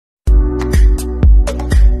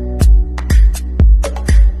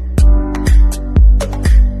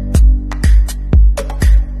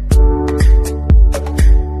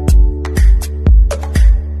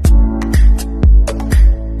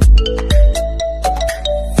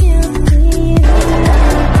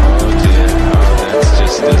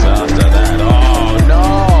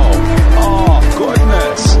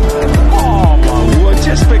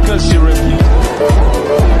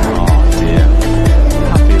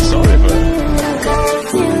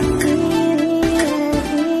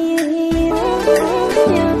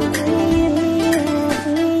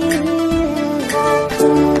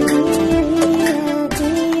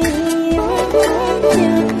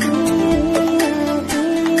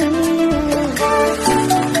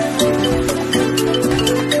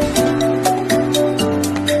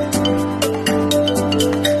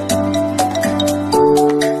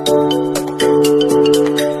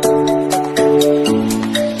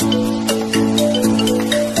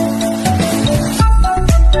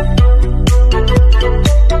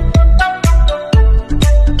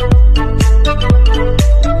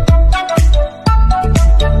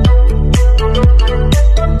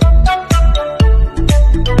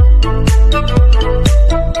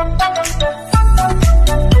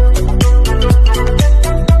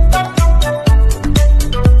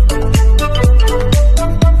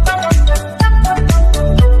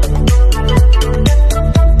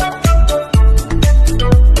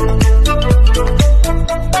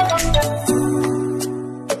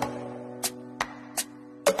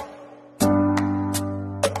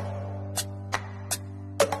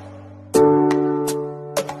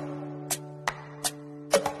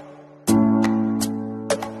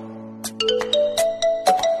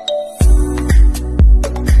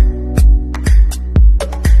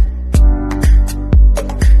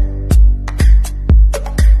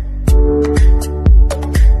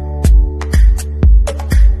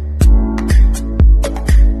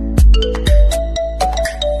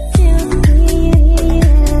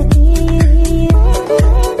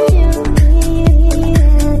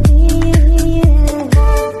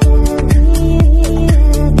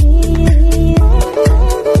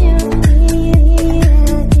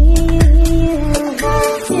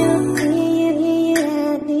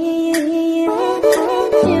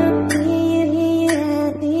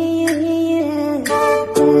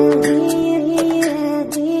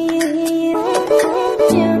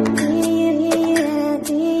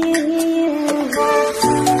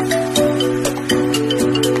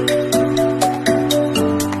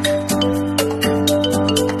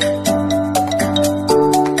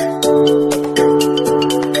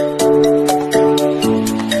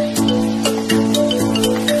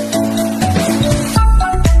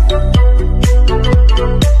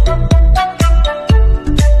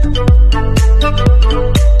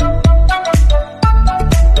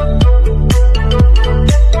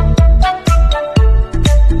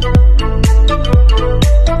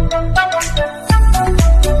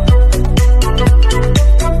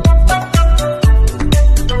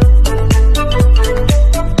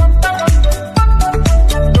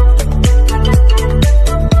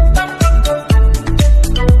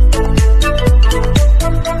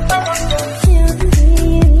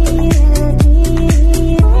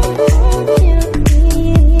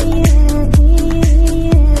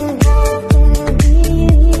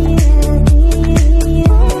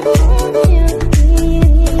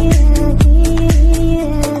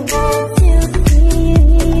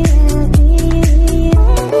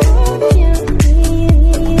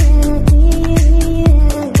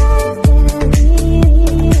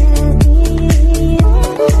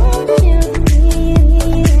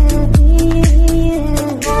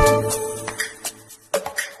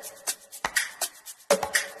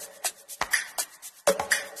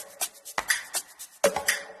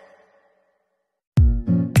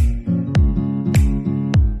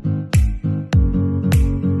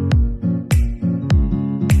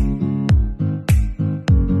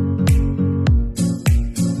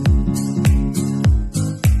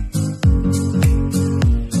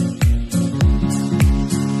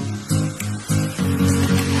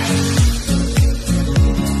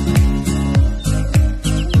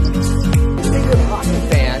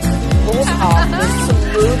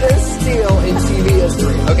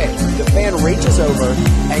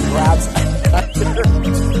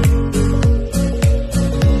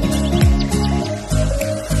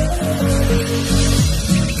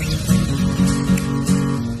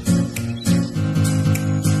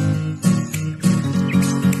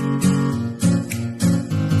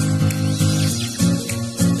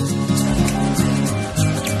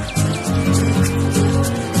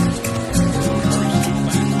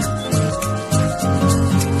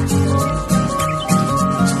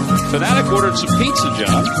ordered some pizza,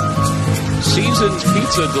 John. Seasoned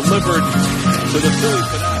pizza delivered to the Philly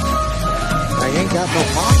Fanatic. I ain't got no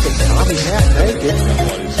pockets, Tom. He's half naked.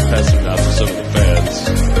 He's passing out to some of the fans.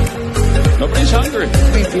 Nobody's hungry. I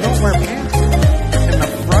mean, if you don't wear pants in the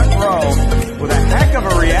front row with a heck of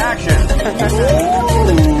a reaction. Ooh,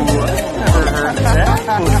 I've never heard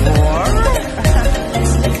that before.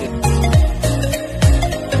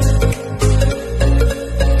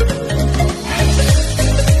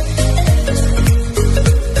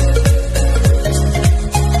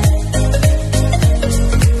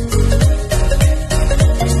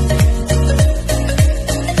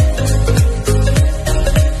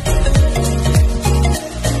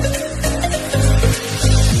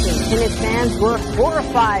 Fans were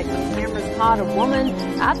horrified when cameras caught a woman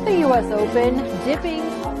at the U.S. Open dipping.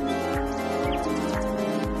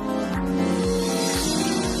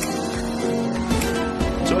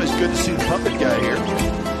 It's always good to see the puppet guy here.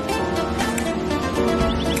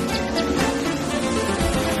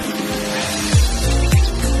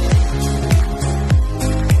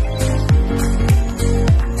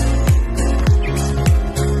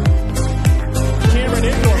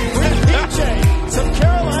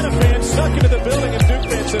 Into the building and Duke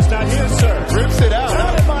fan says, not here, sir. Rips it out.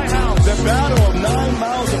 Not in my house. The battle of 9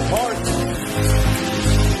 miles apart.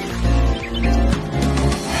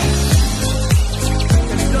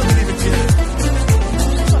 And he doesn't even get it.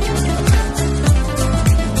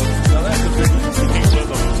 Now that's a big one. He's with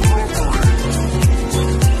him.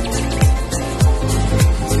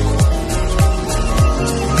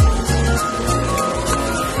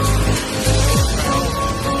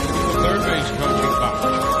 Third base coaching foul.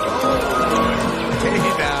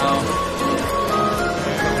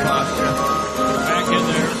 Back in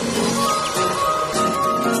there.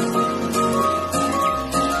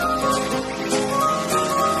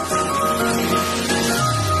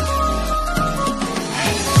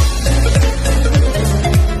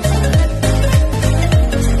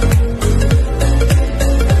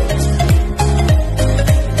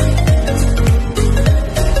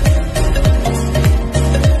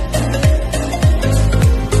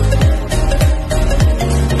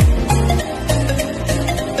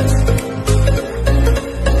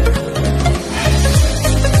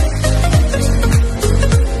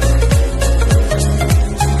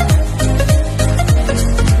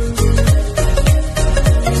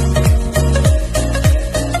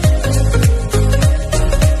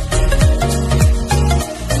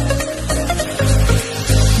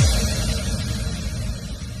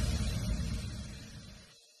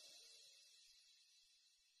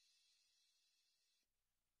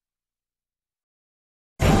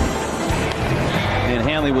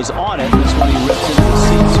 Hanley was on it. That's when he ripped into the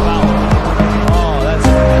seats foul. Oh,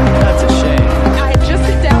 that's a shame. I had just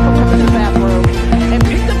sit down from coming to the bathroom and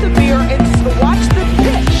picked up the beer and watched the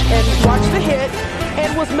pitch and watched the hit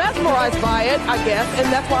and was mesmerized by it, I guess,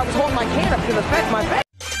 and that's why I was holding my can up to my face.